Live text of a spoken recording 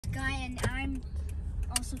guy, and I'm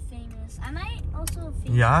also famous. Am I also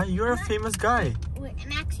famous? Yeah, you're a famous guy. Wait,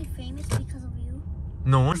 I'm actually famous because of you?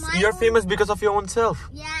 No, you're famous because of your own self.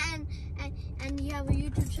 Yeah, and you have a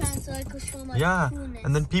YouTube channel, so I could show my coolness.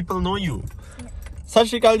 And then people know you. Sat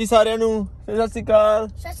Shri Akal ji ਸਾਰਿਆਂ ਨੂੰ ਸਤਿ ਸ਼੍ਰੀ ਅਕਾਲ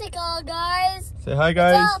ਸਤਿ ਸ਼੍ਰੀ ਅਕਾਲ guys. Say hi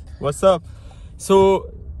guys. What's up? So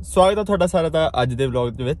ਸਵਾਗਤ ਹੈ ਤੁਹਾਡਾ ਸਾਰਿਆਂ ਦਾ ਅੱਜ ਦੇ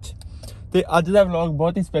vlog ਦੇ ਵਿੱਚ ਤੇ ਅੱਜ ਦਾ ਵਲੌਗ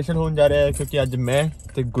ਬਹੁਤ ਹੀ ਸਪੈਸ਼ਲ ਹੋਣ ਜਾ ਰਿਹਾ ਹੈ ਕਿਉਂਕਿ ਅੱਜ ਮੈਂ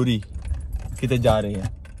ਤੇ ਗੁਰੀ ਕਿਤੇ ਜਾ ਰਹੇ ਹਾਂ.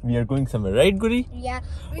 We are going somewhere, right, Guri? Yeah,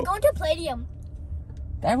 we're going to Playdium.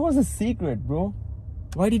 That was a secret, bro.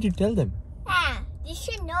 Why did you tell them? Yeah, you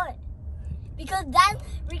should know it. Because then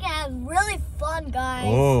we can have really fun, guys.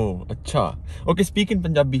 Oh, acha. Okay, speak in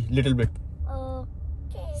Punjabi, little bit.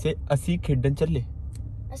 Okay. Say, ਅਸੀਂ ਖੇਡਣ ਚੱਲੇ.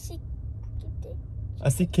 ਅਸੀਂ ਕਿਤੇ?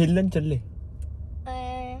 ਅਸੀਂ ਖੇਲਣ ਚੱਲੇ.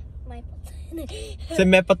 ਮੈਂ ਪਤਾ ਨਹੀਂ. Say,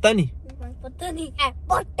 ਮੈਂ ਪਤਾ ਨਹੀਂ. ਮੈਂ ਪਤਾ ਨਹੀਂ.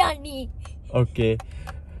 ਪਤਾ ਨਹੀਂ. Okay.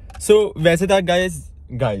 So, ਵੈਸੇ ਤਾਂ guys,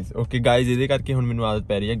 ਇਹਦੇ ਕਰਕੇ ਹੁਣ ਮੈਨੂੰ ਆਦਤ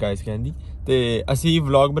ਪੈ ਰਹੀ ਹੈ guys ਕਹਿਣ ਦੀ ਤੇ ਅਸੀਂ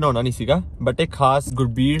ਵਲੌਗ ਬਣਾਉਣਾ ਨਹੀਂ ਸੀਗਾ ਬਟ ਇੱਕ ਖਾਸ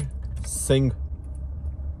ਗੁਰਬੀਰ ਸਿੰਘ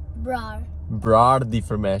ਬਰਾੜ ਦੀ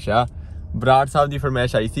ਫਰਮਾਇਸ਼ ਆ ਬਰਾੜ ਸਾਹਿਬ ਦੀ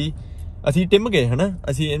ਫਰਮਾਇਸ਼ ਆਈ ਸੀ ਅਸੀਂ ਟਿਮ ਗਏ ਹਨਾ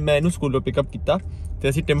ਮੈਂ ਇਹਨੂੰ ਸਕੂਲੋਂ ਪਿਕਅਪ ਕੀਤਾ ਤੇ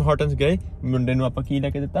ਅਸੀਂ ਟਿਮ ਹਾਰਟਨਸ ਗਏ ਮੁੰਡੇ ਨੂੰ ਆਪਾਂ ਕੀ ਲੈ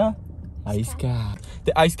ਕੇ ਦਿੱਤਾ ਆਈਸ ਕੈਪ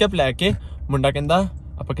ਤੇ ਆਈਸ ਕੈਪ ਲੈ ਕੇ ਮੁੰਡਾ ਕਹਿੰਦਾ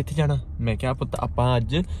ਆਪਾਂ ਕਿੱਥੇ ਜਾਣਾ ਮੈਂ ਕਿਹਾ ਪੁੱਤ ਆਪਾਂ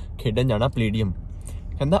ਅੱਜ ਖੇਡਣ ਜਾਣਾ ਪਲੇਡੀਅਮ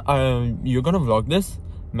ਕਹਿੰਦਾ ਯੂ ਗੋਨਾ ਵਲੌਗ ਦਿਸ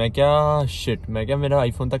मैं क्या शिट मैं क्या मेरा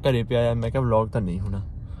आईफोन तक घरे पे आया मैं क्या व्लॉग तो नहीं होना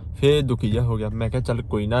फिर दुखी जा हो गया मैं क्या चल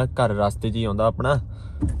कोई ना घर रास्ते च ही आंदा अपना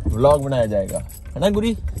व्लॉग बनाया जाएगा है ना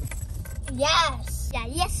गुरी yes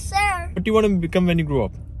sir what do you want to become when you grow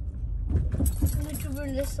up YouTuber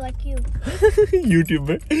just like you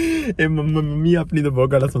YouTuber A mummy अपनी तो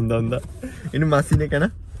बहुत गाला सुनदा हुंदा इन्हें मासी ने कहना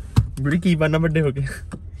गुरी की बनना बड़े हो के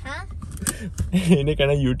हां इन्हें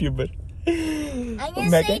कहना YouTuber I'm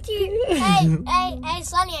gonna say to you, hey,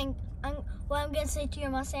 Sonny, what I'm gonna say to your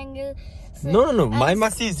Masi, No, my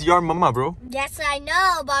Masi is your mama, bro. Yes, I know,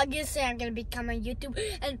 but I'm gonna say I'm gonna become a YouTuber,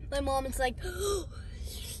 and my mom is like,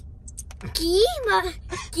 Ki?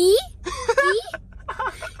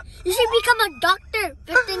 You should become a doctor,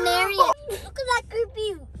 veterinarian. Look at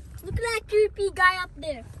that creepy guy up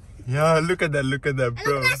there. Yeah, look at that,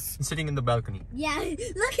 bro. Sitting in the balcony. Yeah,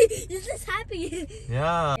 look, is this happy?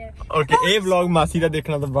 Yeah. Okay, ਇਹ vlog ਮਾਸੀ ਦਾ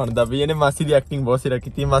ਦੇਖਣਾ ਤਾਂ ਬਣਦਾ ਵੀ ਇਹਨੇ ਮਾਸੀ ਦੀ acting ਬਹੁਤ ਸਿਰਾ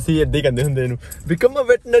ਕੀਤੀ ਮਾਸੀ ਇੱਦਾਂ ਹੀ ਕਹਿੰਦੇ ਹੁੰਦੇ ਇਹਨੂੰ become a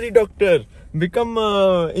veterinary doctor become a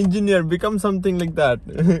engineer become something like that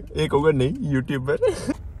ਇਹ ਕਹੂਗਾ ਨਹੀਂ YouTuber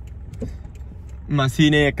ਮਾਸੀ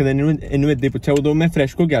ਨੇ ਇੱਕ ਦਿਨ ਇਹਨੂੰ ਇੱਦਾਂ ਪੁੱਛਿਆ ਉਦੋਂ ਮੈਂ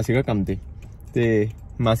ਫਰੈਸ਼ ਕੋ ਗਿਆ ਸੀਗਾ ਕੰਮ ਤੇ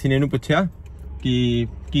ਮਾਸੀ ਨੇ ਇਹਨੂੰ ਪੁੱਛਿਆ ਕਿ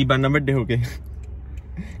ਕੀ ਬਣਨਾ ਵੱਡੇ ਹੋ ਕੇ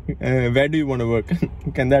where do you want to work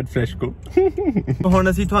ਕਹਿੰਦਾ at fresh co ਹੁਣ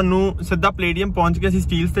ਅਸੀਂ ਤੁਹਾਨੂੰ ਸਿੱਧਾ ਪਲੇਡੀਅਮ ਪਹੁੰਚ ਕੇ ਅਸੀਂ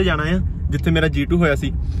ਸਟੀਲਸ ਤੇ ਜਾਣਾ ਆ ਜਿੱਥੇ ਮੇਰਾ G2 ਹੋਇਆ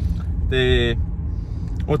ਸੀ ਤੇ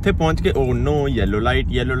ਉੱਥੇ ਪਹੁੰਚ ਕੇ ਓ ਨੋ ਯੈਲੋ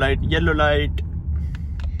ਲਾਈਟ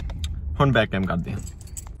ਹੁਣ ਬੈਕ ਕੈਮ ਕਰਦੇ ਆ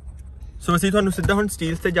ਸੋ ਅਸੀਂ ਤੁਹਾਨੂੰ ਸਿੱਧਾ ਹੁਣ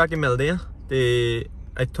ਸਟੀਲਸ ਤੇ ਜਾ ਕੇ ਮਿਲਦੇ ਆ ਤੇ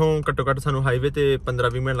ਇੱਥੋਂ ਘੱਟੋ ਘੱਟ ਸਾਨੂੰ ਹਾਈਵੇ ਤੇ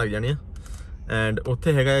 15-20 ਮਿੰਟ ਲੱਗ ਜਾਣੇ ਆ ਐਂਡ ਉੱਥੇ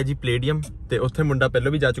ਹੈਗਾ ਜੀ ਪਲੇਡੀਅਮ ਤੇ ਉੱਥੇ ਮੁੰਡਾ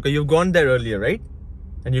ਪਹਿਲਾਂ ਵੀ ਜਾ ਚੁੱਕਾ you gone there earlier right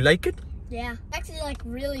and you like it Yeah, actually like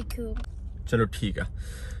really cool. चलो ठीक है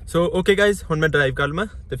सो ओके गाइज हुण मैं ड्राइव कर लवां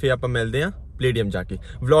ते फिर आपां मिलदे हां प्लेडियम जाके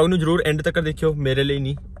व्लॉग नूं जरूर एंड तक देखियो मेरे लिए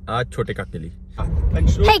नहीं आ छोटे काके लिए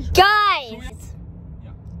Hey guys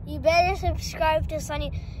you better subscribe to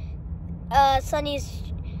Sunny's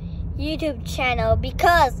YouTube channel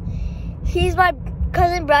because he's my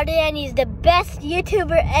cousin brother and he's the best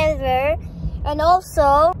YouTuber ever and also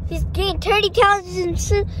he's getting 30,000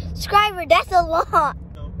 subscribers. That's a lot.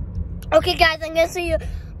 Okay guys, I'm gonna see you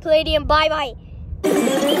Playdium. Bye.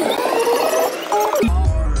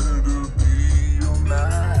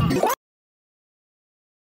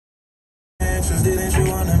 Didn't you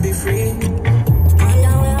wanna be free?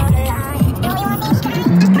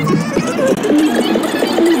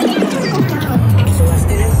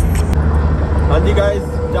 हाँ जी guys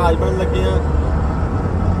जहाज बन लगे हैं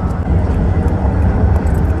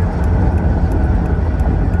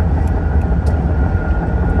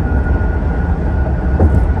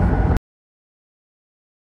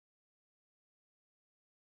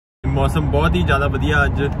मौसम बहुत ही ज्यादा बढ़िया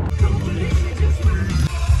आज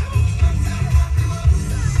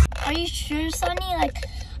Are you sure, Sonny? Like,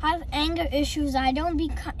 I have anger issues. I don't be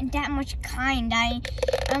that much kind. I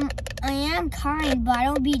am kind, but I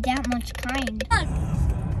don't be that much kind. Look,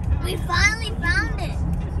 we finally found it.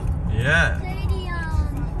 Yeah.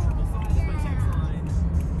 Playdium. Yeah.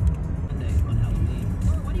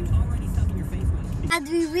 As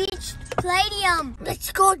we reached Playdium, let's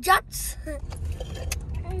go, Jets.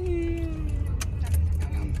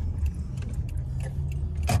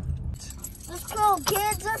 Let's go,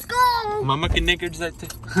 kids. Let's go. Mama, कितने kids are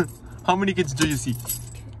there? How many kids do you see?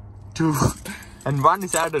 2 and 1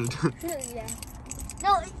 is adult. Yeah.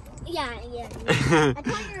 No, yeah. I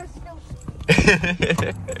thought you were still...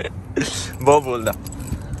 Bob bolda.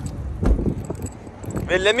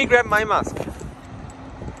 Well, let me grab my mask.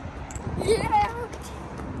 Yeah.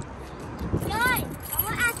 Guys, I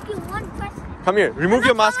want to ask you one question. Come here. Remove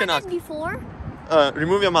your mask and ask. Before?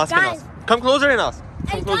 Remove your mask and ask. Come closer and ask.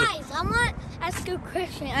 Hey guys, I want to ask you a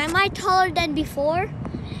question. Am I taller than before?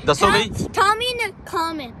 ਦੱਸੋ ਬਈ Tell me in the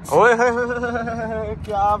comments. ਓਏ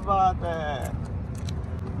ਕੀ ਬਾਤ ਹੈ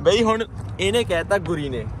ਬਈ ਹੁਣ ਇਹਨੇ ਕਹਿਤਾ ਗੁਰੀ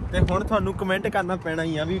ਨੇ ਤੇ ਹੁਣ ਤੁਹਾਨੂੰ ਕਮੈਂਟ ਕਰਨਾ ਪੈਣਾ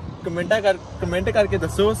ਹੀ ਆ ਵੀ ਕਮੈਂਟ ਕਰਕੇ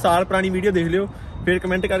ਦੱਸੋ ਸਾਲ ਪੁਰਾਣੀ ਵੀਡੀਓ ਦੇਖ ਲਿਓ ਫਿਰ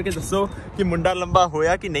ਕਮੈਂਟ ਕਰਕੇ ਦੱਸੋ ਕਿ ਮੁੰਡਾ ਲੰਬਾ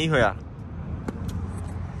ਹੋਇਆ ਕਿ ਨਹੀਂ ਹੋਇਆ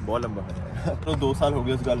ਬਹੁਤ ਲੰਬਾ ਹੋਇਆ 2 ਸਾਲ ਹੋ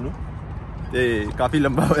ਗਏ ਉਸ ਗੱਲ ਨੂੰ ਤੇ ਕਾਫੀ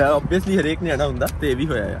ਲੰਬਾ ਹੋਇਆ ਆਬਵੀਅਸਲੀ ਹਰੇਕ ਨਿਆਣਾ ਹੁੰਦਾ ਤੇ ਇਹ ਵੀ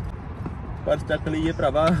ਹੋਇਆ ਆ ਪਰ ਚੱਕ ਲਈਏ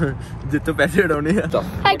ਭਰਾਵਾ ਜਿੱਤੋਂ ਪੈਸੇ ਉਡਾਉਣੇ ਆ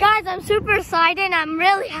Hi guys, I'm super excited. I'm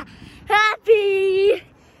really happy.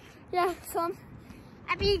 Yeah, so I'm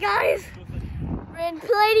happy guys. We're in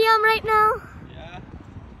Playdium right now. Yeah.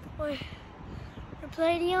 Wait, we're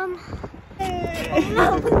Playdium.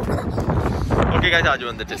 Okay guys, आजो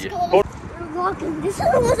अंदर चलिए. We're walking. This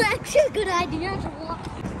was actually a good idea to walk.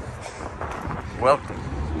 Welcome.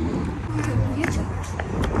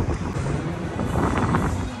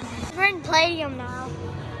 We're in Playdium now.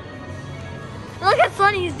 Look at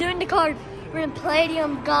Sunny, he's doing the card. We're in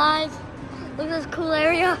Playdium, guys. Look at this cool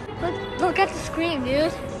area. Look at the screen,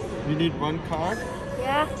 dude. You need 1 card.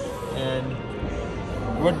 Yeah. And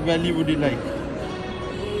what value would you like?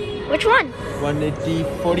 Which one? 180,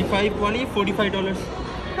 45 wali, $45.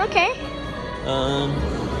 Okay.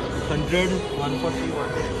 100, 140,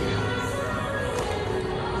 150.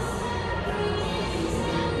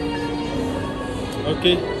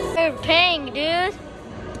 Okay. We're paying, dude.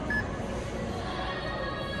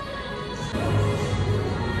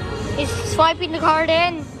 He's swiping the card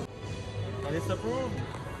in. And it's approved.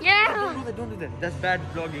 Yeah. Don't do that. That's bad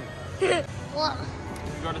vlogging. What?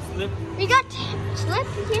 You got a slip? We got slip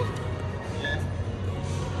here. Yeah.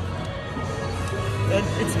 And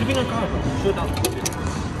it's giving a card. Show down.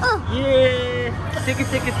 Oh. Yeah. Take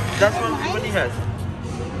it. That's what money has.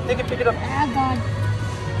 Take it, pick it up. Oh God.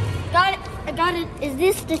 Got it. I got it. Is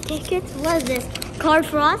this the ticket? What is this? Card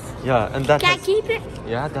for us? Yeah, and that Can I keep it?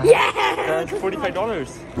 Yeah, that's $45.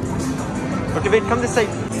 Okay, wait, come this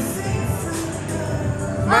side.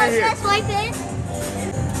 Oh, should I swipe it?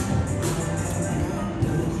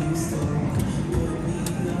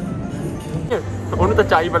 ਉਹਨੂੰ ਤਾਂ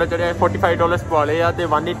ਚਾਈ ਬੜਾ ਚੜਿਆ $45 ਪਵਾ ਲਏ ਆ ਤੇ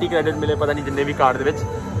 180 credit ਮਿਲੇ ਪਤਾ ਨਹੀਂ ਜਿੰਨੇ ਵੀ ਕਾਰਡ ਦੇ ਵਿੱਚ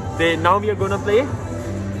ਤੇ now we are going to play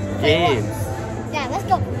games. Yeah, let's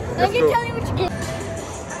go. Now you tell me what you did.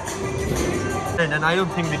 And I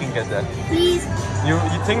don't think we can get that. Please. You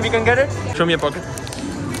think we can get it? Show me your pocket.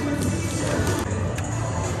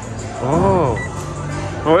 Oh.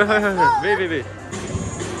 Oh, wait.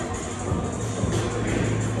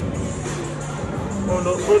 Oh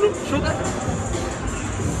no, shoot that.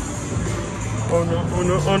 Oh no.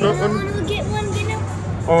 We'll get one, you know?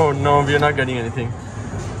 Oh no, we are not getting anything.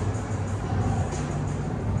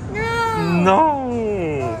 No.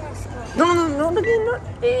 No, again, not.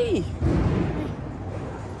 Hey.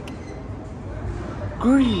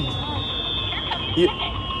 GURI. You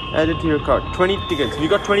add it to your card. 20 tickets. We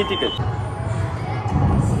got 20 tickets.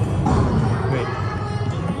 Wait.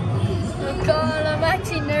 Oh God, I'm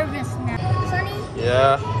actually nervous now. Sunny?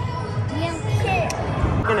 Yeah. Yeah, I'm scared.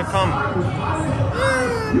 It's gonna come.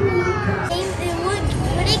 Would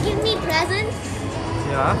they give me presents?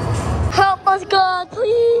 Yeah. Help us, God,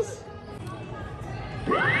 please.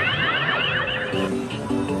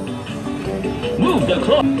 Move the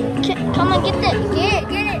clock. Come on, get it.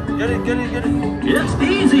 Get it. It's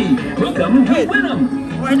easy. We're coming to win them.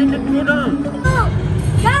 Why did it go down? Go.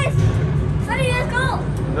 Guys, Sunny, let's go.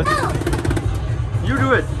 Let's- No. You do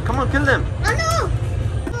it. Come on, kill them. Oh, no.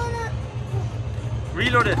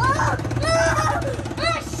 Reload it. Oh,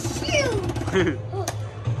 shoot.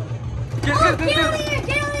 Get. Get over here.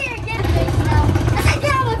 Get over face now. I said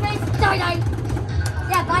get out of my face. Die.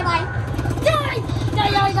 Yeah, bye. Die.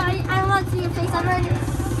 I don't want to see your face. I'm ready.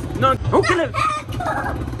 No. Oh, kill it.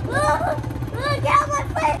 Get out of my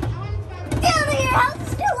face. Get over here. How's this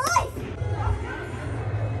still alive?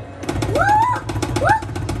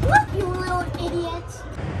 What, you little idiots.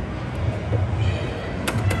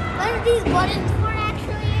 What are these buttons for,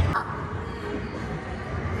 actually?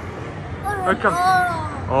 Welcome.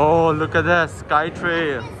 Oh, look at that. Sky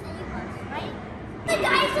trail. The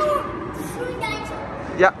dinosaur. Shooting dinosaur.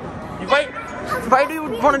 Yeah. Why do you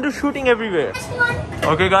want to do shooting everywhere? This one.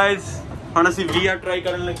 Okay, guys. ਹੁਣ ਅਸੀਂ VR try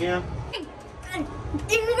ਕਰਨ ਲੱਗੇ ਆ.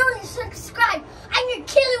 If you don't subscribe, I'm gonna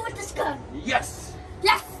kill you with this gun. Yes.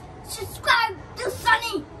 Yes.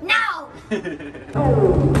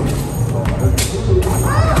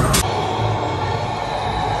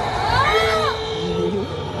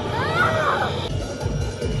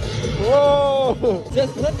 Whoa!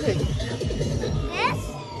 Just nothing. Yes?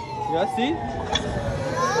 Yeah, see?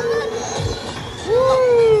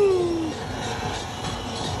 Woo!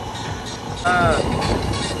 Oh!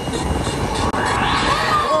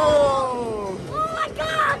 Oh my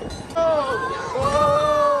God! Oh!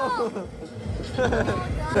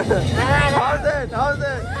 How's it? How's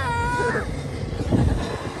it?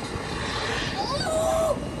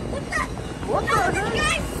 Oh! What the heck?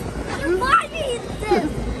 Guys, why is this?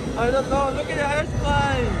 I don't know. Look at your hair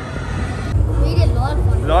flying. We did a lot of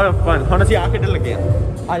fun. Lot of fun. How does he arcade again?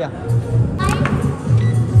 Aya.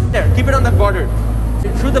 There, keep it on the border.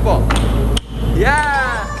 Shoot the ball.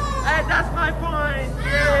 Yeah! Hey, that's my point!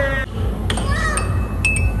 Yeah!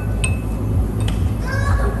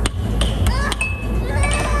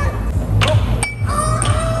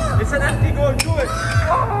 Oh. It's an empty goal, do it!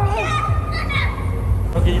 Oh.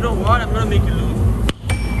 Okay, you know what? I'm gonna make you lose.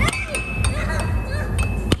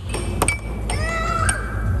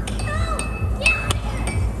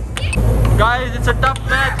 Guys, it's a tough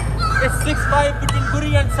match. It's 6-5 between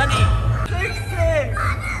Guri and Sunny. 6-6!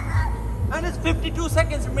 And it's 52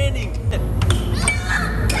 seconds remaining.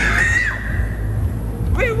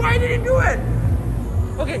 Wait, why did he do it?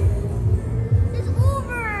 Okay. It's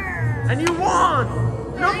over. And you won.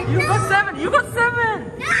 No, you got 7. You got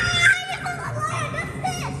 7. No, I got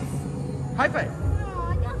 6. High five. No,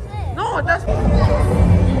 I got 6. No, that's.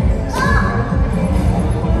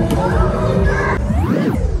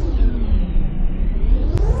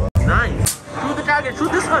 Nice. Shoot the target.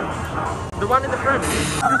 Shoot this one. The one in the front.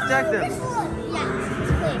 Just stack them. This one. Yeah,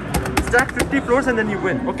 it's clear. Stack 50 floors and then you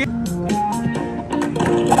win. Okay.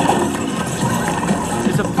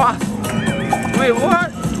 It's a pass. Wait,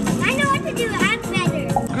 what? I know what to do. I'm better.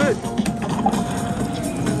 Good.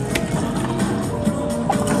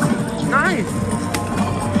 Nice.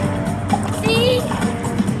 See?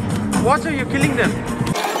 Watch how you're killing them.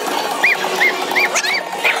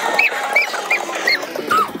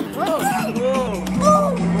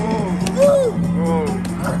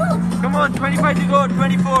 Come on, 25 to go,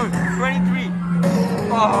 24, 23.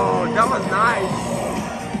 Oh, that was nice.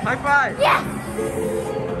 High five. Yes.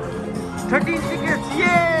 13 tickets,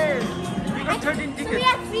 yes. We got 13 So tickets. we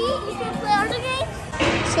have 3. You can play other games.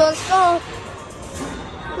 So let's go.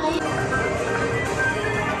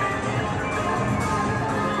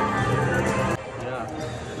 Yeah.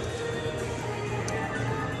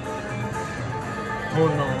 Oh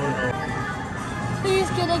no, oh no. Please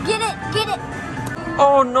get it. Get it. Get it.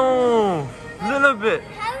 Oh no, little bit.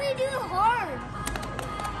 How do we do it hard?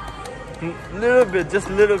 Little bit, just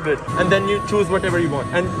little bit. And then you choose whatever you want.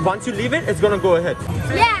 And once you leave it, it's gonna go ahead.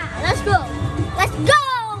 Yeah, let's go. Let's go.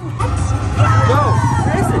 Go,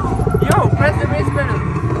 press it. Yo, press the race pedal.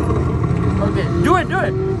 Okay, do it, do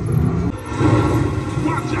it.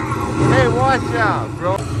 Hey, watch out,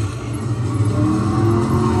 bro.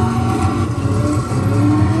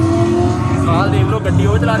 Sall देख लो गड्डी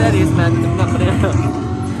वो चला रहा है race match कितना अपने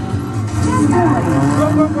go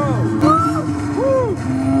go go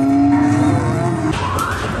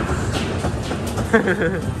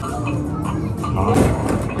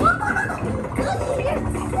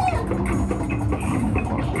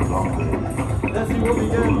let's see what we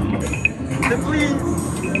get. Simply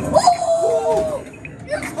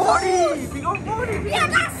 40. We got 40. Yeah,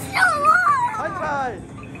 that's so hard. High five.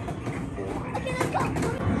 Okay, let's go.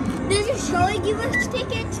 Does it surely give us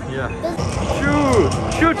tickets? Yeah. Shoot!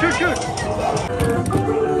 Shoot, shoot, shoot!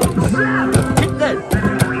 Hit that!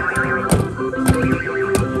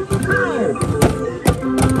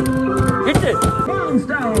 Hit it! Bounce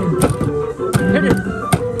down. Hit it!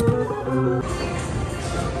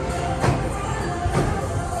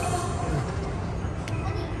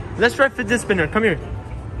 Let's try fidget spinner. Come here.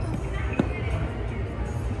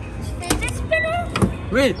 Fidget spinner?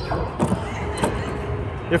 Wait!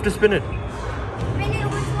 You have to spin it. Really,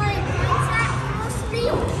 which one is that mostly?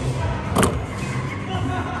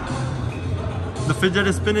 The fidget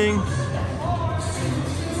is spinning.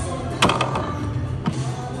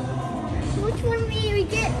 Which one do we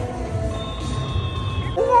get?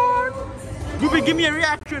 What? Gurbir, give me a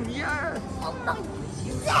reaction. Yeah! Oh no!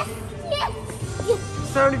 Yes! Yes! Yes!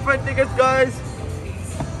 75 tickets, guys.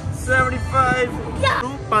 75. Yeah!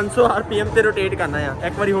 500 RPM ਤੇ rotate ਕਰਨਾ ਆ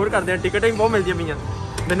ਇੱਕ ਵਾਰੀ ਹੋਰ ਕਰਦੇ ਆ ਟਿਕਟਾਂ ਹੀ ਬਹੁਤ ਮਿਲਦੀਆਂ ਪਈਆਂ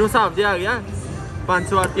ਮੈਨੂੰ ਹਿਸਾਬ ਜਿਹਾ ਆ ਗਿਆ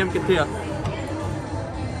 500 RPM ਕਿੱਥੇ ਆ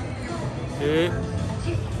ਇਹ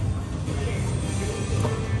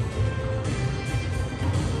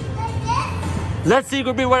Let's see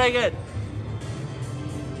Gurbir what I get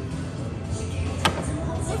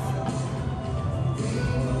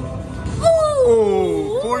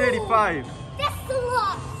Oh, 485. That's a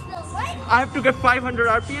lot still, right? I have to get 500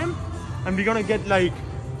 RPM and we're gonna get like,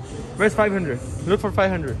 where's 500? Look for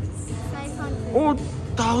 500. 500. Oh,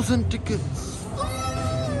 1,000 tickets.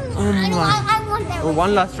 Oh my. I want that Oh, one.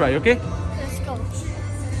 one last try, okay? Let's go.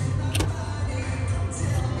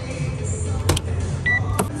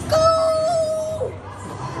 Go!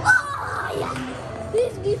 Oh, yeah.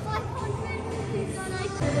 Please be 500. Please don't I...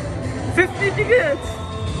 50 tickets.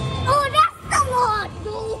 Oh, that's a lot.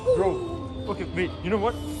 No. Bro, okay, wait, you know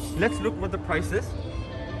what? Let's look what the price is.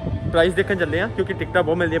 Price देखने चलते हैं क्योंकि टिकटा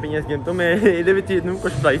बहुत मिलती है पईयां इस game तो मैं ਇਹਦੇ ਵਿੱਚ ਇਹਨੂੰ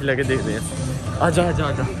ਕੁਝ ਪ੍ਰਾਈਸ ਲੈ ਕੇ ਦੇਖਦੇ ਆ ਆਜਾ ਆਜਾ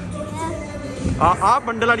ਆਜਾ ਆ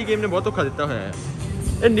ਬੰਡਲ ਵਾਲੀ ਗੇਮ ਨੇ ਬਹੁਤ ਧੋਖਾ ਦਿੱਤਾ ਹੋਇਆ ਹੈ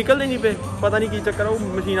ਇਹ ਨਿਕਲਦੇ ਨਹੀਂ ਪਏ ਪਤਾ ਨਹੀਂ ਕੀ ਚੱਕਰ ਆ ਉਹ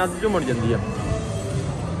ਮਸ਼ੀਨ ਅੱਜ ਜੋ ਮੁੜ ਜਾਂਦੀ ਆ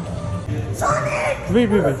wait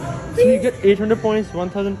so you get 800 points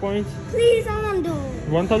 1000 points Please, I want to.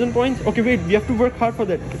 1000 points okay wait we have to work hard for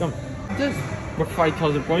that come just what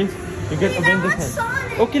 5000 points you get Please, I Avengers want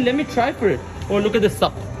Sonic. okay let me try for it oh look at this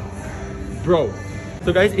stuff bro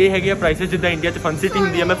so guys ਇਹ ਹੈਗੇ ਆ prices ਜਿੱਦਾਂ India 'ਚ fun city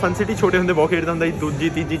ਹੁੰਦੀ ਆ ਮੈਂ fun city ਛੋਟੇ ਹੁੰਦੇ ਬਹੁਤ ਖੇਡਦਾ ਹੁੰਦਾ ਸੀ ਦੂਜੀ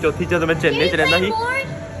ਤੀਜੀ ਚੌਥੀ ਜਦੋਂ ਮੈਂ ਚੇਨਈ 'ਚ ਰਹਿੰਦਾ ਸੀ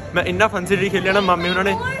ਮੈਂ ਇੰਨਾ ਫਨ ਸਿਟੀ ਖੇਲਿਆ ਨਾ ਮਾਮੇ ਉਹਨਾਂ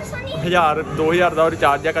ਨੇ 1000 2000 ਦਾ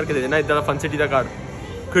ਰਿਚਾਰਜ ਜਾ ਕਰਕੇ ਦੇ ਦੇਣਾ ਇਦਾਂ ਦਾ ਫਨ ਸਿਟੀ ਦਾ ਕਾਰਡ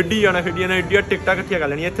ਖੇਡੀ ਜਾਣਾ ਇੰਡੀਆ ਟਿਕਟਾਂ ਇਕੱਠੀਆਂ ਕਰ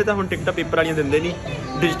ਲੈਣੀਆਂ ਇੱਥੇ ਤਾਂ ਹੁਣ ਟਿਕਟਾਂ ਪੇਪਰ ਵਾਲੀਆਂ ਦਿੰਦੇ ਨਹੀਂ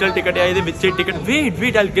ਡਿਜੀਟਲ ਟਿਕਟ ਆ ਇਹਦੇ ਵਿੱਚ ਹੀ ticket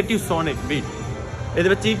wait I'll get you sonic wait ਇਹਦੇ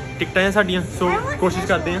ਵਿੱਚ ਹੀ ਟਿਕਟਾਂ ਆ ਸਾਡੀਆਂ ਸੋ ਕੋਸ਼ਿਸ਼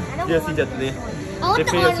ਕਰਦੇ ਆ ਜੇ ਅਸੀਂ ਜਿੱਤਦੇ ਆ ਤੇ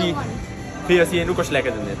ਫਿਰ ਅਸੀਂ ਇਹਨੂੰ ਕੁਝ ਲੈ ਕੇ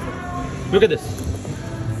ਦਿੰਦੇ ਆ look at this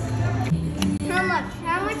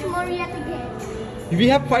How much more do you have to get? we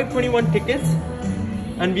have 521 tickets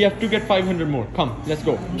and we have to get 500 more come let's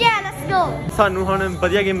go Yeah, let's go. ਸਾਨੂੰ ਹੁਣ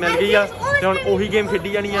ਵਧੀਆ ਗੇਮ ਮਿਲ ਗਈ ਆ ਤੇ ਹੁਣ ਉਹੀ ਗੇਮ ਖੇਡੀ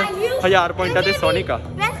ਜਾਣੀ ਆ 1000 ਪੁਆਇੰਟਾਂ ਤੇ ਸੋਨਿਕ ਆ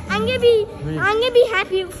I'm gonna be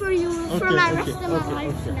happy for you for my rest of my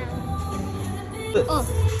life now. Oh,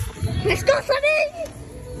 let's go, Sonic!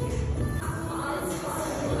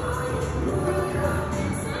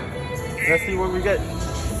 Let's see what we get.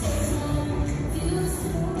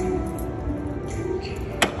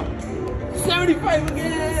 $75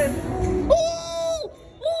 again!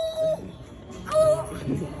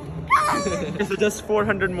 So just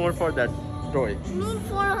 400 more for that toy.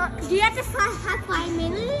 Do you have to have 5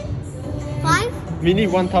 minutes? 5? We need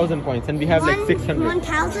 1,000 points and we have like 600.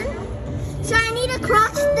 1,000? So I need to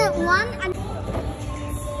cross the one and...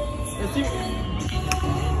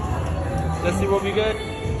 Let's see what we get.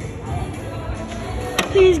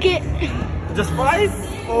 Please get... Just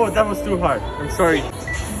 5? Oh, that was too hard. I'm sorry.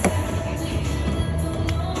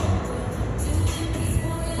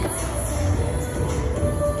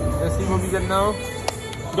 Let's see what we get now.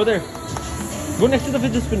 Go there. Go next to the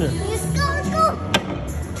fidget spinner. Let's go.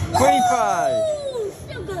 25. Oh,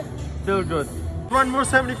 still good. Still good. One more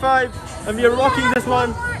 75 and we are rocking this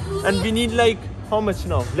one and we need like how much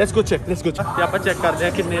now? Let's go check. Yeah, ਆਪਾਂ check ਕਰਦੇ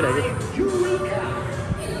ਹਾਂ ਕਿੰਨੇ ਰਹਿ ਗਏ.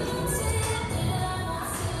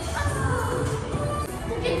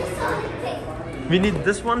 We need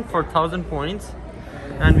this one for 1,000 points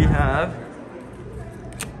and we have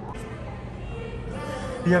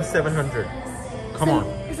 700. Come on.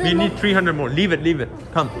 We need 300 more. Leave it.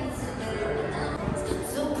 Come.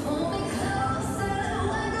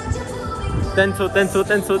 10. Come.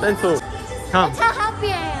 That's how happy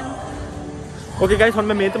I am. Okay guys, ਹੁਣ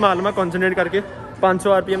ਮੈਂ ਮਿਹਨਤ ਮਾਰ ਲਵਾਂ ਕਨਸੈਂਟਰੇਟ ਕਰਕੇ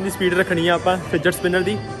 500 RPM ਦੀ ਸਪੀਡ ਰੱਖਣੀ ਆ ਆਪਾਂ ਫਿਜਟ ਸਪਿਨਰ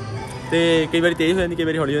ਦੀ ਤੇ ਕਈ ਵਾਰੀ ਤੇਜ਼ ਹੋ ਜਾਂਦੀ ਕਈ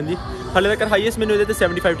ਵਾਰੀ ਹੌਲੀ ਹੋ ਜਾਂਦੀ ਹਾਲੇ ਤੱਕ ਹਾਈਐਸਟ ਮੈਨੂੰ ਇਹਦੇ ਤੇ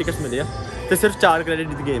 75 ਟਿਕਟਸ ਮਿਲੇ ਆ ਤੇ ਸਿਰਫ 4 ਕ੍ਰੈਡਿਟ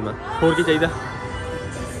ਦੀ ਗੇਮ ਆ ਹੋਰ ਕੀ ਚਾਹੀਦਾ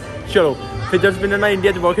ਚਲੋ ਫਿਜਟ ਸਪਿਨਰ ਨਾਲ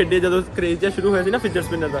ਇੰਡੀਆ 'ਚ ਬਹੁਤ ਖੇਡੇ ਜਦੋਂ ਕ੍ਰੇਜ਼ ਜਿਹਾ ਸ਼ੁਰੂ ਹੋਇਆ ਸੀ ਨਾ ਫਿਜਟ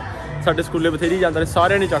ਸਪਿਨਰ ਦਾ ਸਾਡੇ ਸਕੂਲੇ ਬਥੇਰੀ ਜਾਂਦਾ ਨੇ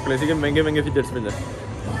ਸਾਰਿਆਂ ਨੇ ਚੱਕ ਲਏ ਸੀਗੇ ਮਹਿੰਗੇ ਫਿਜਟ ਸਪਿਨਰ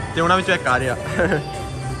ਤੇ ਉਹਨਾਂ ਵਿੱਚੋਂ ਇੱਕ ਆ ਰਿਹਾ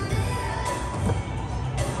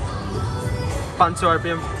 500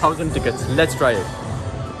 RPM 1000 tickets let's try it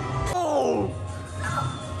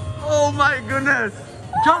oh my goodness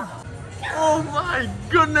jump oh my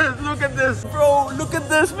goodness look at this bro look at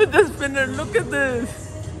this with this spinner look at this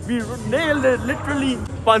we nailed it literally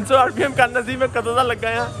 500 RPM करना सी मैं कदों दा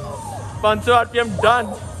लगा आ 500 RPM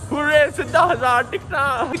done hooray सीधा 1000 टिकटा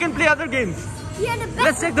we can play other games Yeah, the best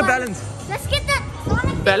let's check the one. balance Let's get the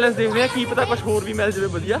Sonic. balance देखते हैं की पता कुछ और भी मिल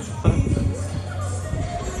जाए बढ़िया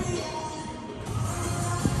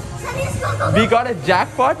we got a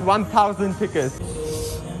jackpot 1000 tickets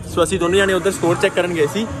so ਅਸੀਂ ਦੋਨੇ ਜਾਣੇ ਉਧਰ ਸਕੋਰ ਚੈੱਕ ਕਰਨ ਗਏ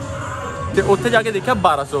ਸੀ ਤੇ ਉੱਥੇ ਜਾ ਕੇ ਦੇਖਿਆ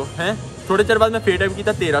 1200 ਹੈ ਥੋੜੇ ਚਿਰ ਬਾਅਦ ਮੈਂ ਫੇਰ ਟਾਈਪ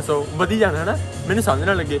ਕੀਤਾ 1300 ਵਧੀ ਜਾਣਾ ਹੈ ਨਾ ਮੈਨੂੰ ਸਮਝ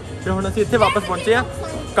ਨਾ ਲੱਗੇ ਤੇ ਹੁਣ ਅਸੀਂ ਇੱਥੇ ਵਾਪਸ ਪਹੁੰਚੇ ਆ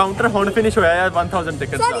ਕਾਊਂਟਰ ਹੁਣ ਫਿਨਿਸ਼ ਹੋਇਆ ਆ 1000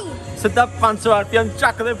 ਟਿਕਟਸ ਦਾ ਸਿੱਧਾ 500 RPM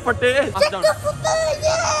ਚੱਕ ਦੇ ਫੱਟੇ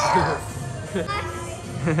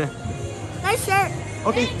Nice shirt.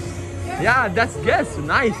 okay yeah that's guess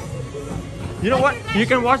nice you know what you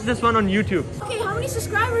can watch this one on YouTube Okay, how many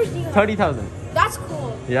subscribers do you have? 30,000 That's cool.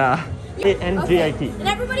 yeah ANJIT And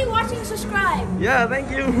everybody watching, subscribe. yeah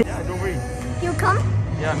thank you yeah don't worry You come?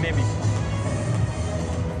 yeah maybe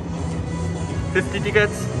 50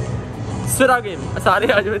 tickets. Sura game. सारे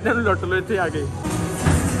आ जाओ इधर लौट लो इतने आगे.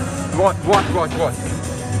 Watch.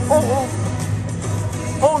 Oh.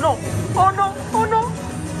 Oh no.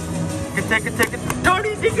 Get 30 tickets.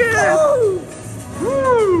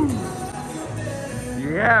 Woo.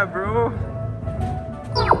 Yeah, bro.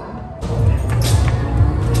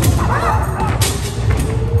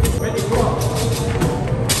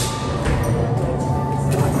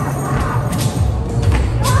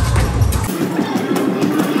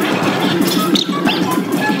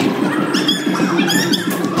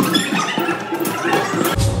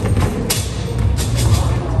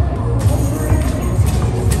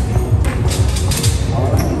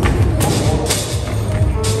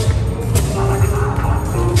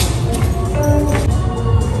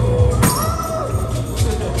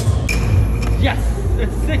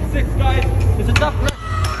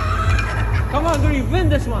 Come on, Guri, win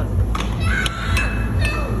this one.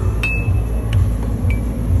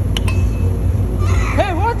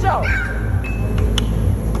 Hey, watch out!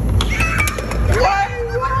 What?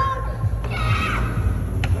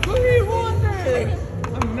 Guri won this!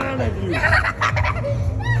 I'm mad at you.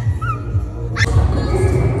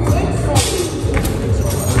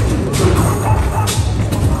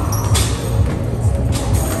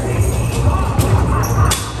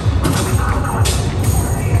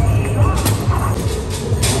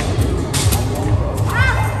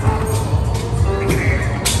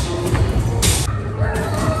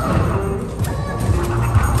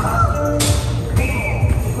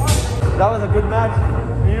 That was a good match.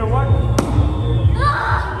 You know what?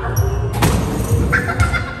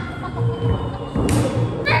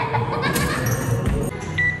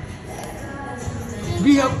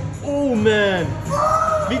 We have, oh man.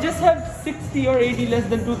 We just have 60 or 80 less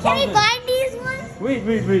than 2,000. Can we buy these ones? Wait.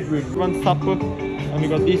 One supper. And we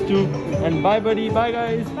got these two. And bye buddy. Bye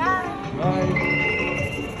guys. Bye.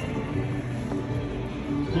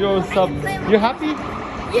 Yo, sub. You happy?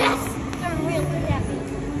 Yes. I'm really happy.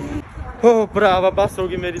 Oh, brava, bus ho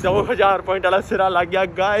gayi meri. 2000 point wala sira lag gaya,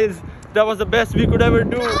 guys. That was the best we could ever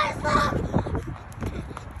do.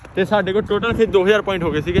 ਤੇ ਸਾਡੇ ਕੋਲ total ਫਿਰ 2000 point ਹੋ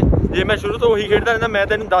ਗਏ ਸੀਗੇ ਜੇ ਮੈਂ ਸ਼ੁਰੂ ਤੋਂ ਉਹੀ ਖੇਡਦਾ ਰਹਿੰਦਾ ਮੈਂ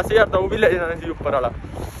ਤੈਨੂੰ 10000 ਦਾ ਉਹ ਵੀ ਲੈ ਜਾਣਾ ਸੀ ਉੱਪਰ ਵਾਲਾ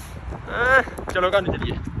ਚਲੋ ਘਰ ਨੂੰ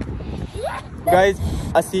ਚੱਲੀਏ ਗਾਇਜ਼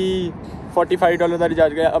ਅਸੀਂ $45 ਦਾ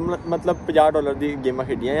ਰਿਚਾਰਜ ਕਰਿਆ ਮਤਲਬ $50 ਦੀ ਗੇਮਾਂ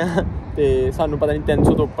ਖੇਡੀਆਂ ਆ ਤੇ ਸਾਨੂੰ ਪਤਾ ਨਹੀਂ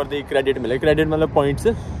 300 ਤੋਂ ਉੱਪਰ ਦੀ ਕ੍ਰੈਡਿਟ ਮਿਲੇ ਕ੍ਰੈਡਿਟ ਮਤਲਬ ਪੁਆਇੰਟਸ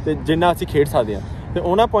ਤੇ ਜਿੰਨਾ ਅਸੀਂ ਖੇਡ ਸਕਦੇ ਹਾਂ ਤੇ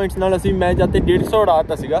ਉਹਨਾਂ ਪੁਆਇੰਟਸ ਨਾਲ ਅਸੀਂ ਮੈਚ ਜਾਂਦੇ 150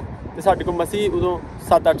 ਉਡਾਤਾ ਸੀਗਾ ਤੇ ਸਾਡੇ ਕੋਲ ਮਸੀ ਉਦੋਂ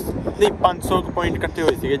 7-8 ਨਹੀਂ 500 ਪੁਆਇੰਟ ਇਕੱਠੇ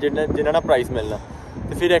ਹੋਏ ਸੀਗੇ ਜਿਨ੍ਹਾਂ ਨਾਲ ਪ੍ਰਾਈਜ਼ ਮਿਲਣਾ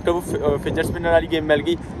ਤੇ ਫਿਰ ਇੱਕ ਫਿਜਟ ਸਪਿਨਰ ਵਾਲੀ ਗੇਮ ਮਿਲ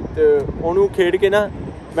ਗਈ ਤੇ ਉਹਨੂੰ ਖੇਡ ਕੇ ਨਾ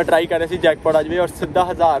ਮੈਂ ਟਰਾਈ ਕਰ ਰਿਹਾ ਸੀ ਜੈਕਪਾਟ ਆ ਜਾਵੇ ਔਰ ਸਿੱਧਾ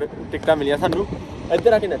 1000 ਟਿਕਟਾਂ ਮਿਲੀਆਂ ਸਾਨੂੰ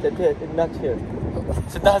ਇੱਧਰ ਆ ਕੇ ਨੱਚ ਇੱਥੇ ਇੰਨਾ ਅੱਛੇ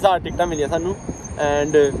ਸਿੱਧਾ 1000 ਟਿਕਟਾਂ ਮਿਲੀਆਂ ਸਾਨੂੰ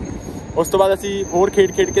ਐਂਡ ਉਸ ਤੋਂ ਬਾਅਦ ਅਸੀਂ ਹੋਰ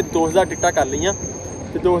ਖੇਡ ਕੇ 2000 ਟਿਕਟਾਂ ਕਰ ਲਈਆਂ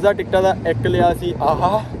ਤੇ 2000 ਟਿਕਟਾਂ ਦਾ ਇੱਕ ਲਿਆ ਸੀ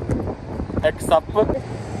ਆਹਾ ਇੱਕ ਸੱਪ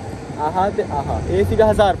ਆਹਾ ਤੇ ਆਹਾ ਇਹ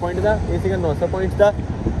ਸੀਗਾ 1000 ਪੁਆਇੰਟ ਦਾ ਇਹ ਸੀਗਾ 900 ਪੁਆਇੰਟ ਦਾ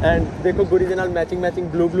ਐਂਡ ਦੇਖੋ ਗੁਰੀ ਦੇ ਨਾਲ matching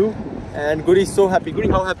blue and Guri is so happy. Guri,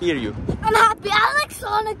 how happy are you? I'm happy. I like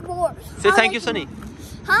Sonic more. Say thank you, Sunny.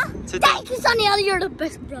 Huh? Say thank you, Sunny. You're the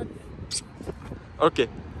best brother. Okay.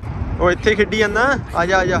 Oh, ਇੱਥੇ ਖੇਡੀ ਜਾਂਦਾ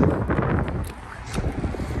ਆਜਾ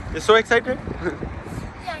You're so excited?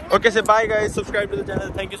 Okay, say bye guys. Subscribe to the channel.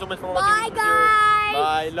 Thank you so much for watching. Bye guys.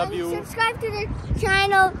 Bye. Love you. Subscribe to the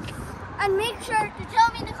channel and make sure to tell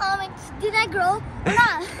me in the comments, did I grow or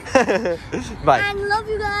not? Bye. And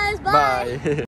love you guys. Bye.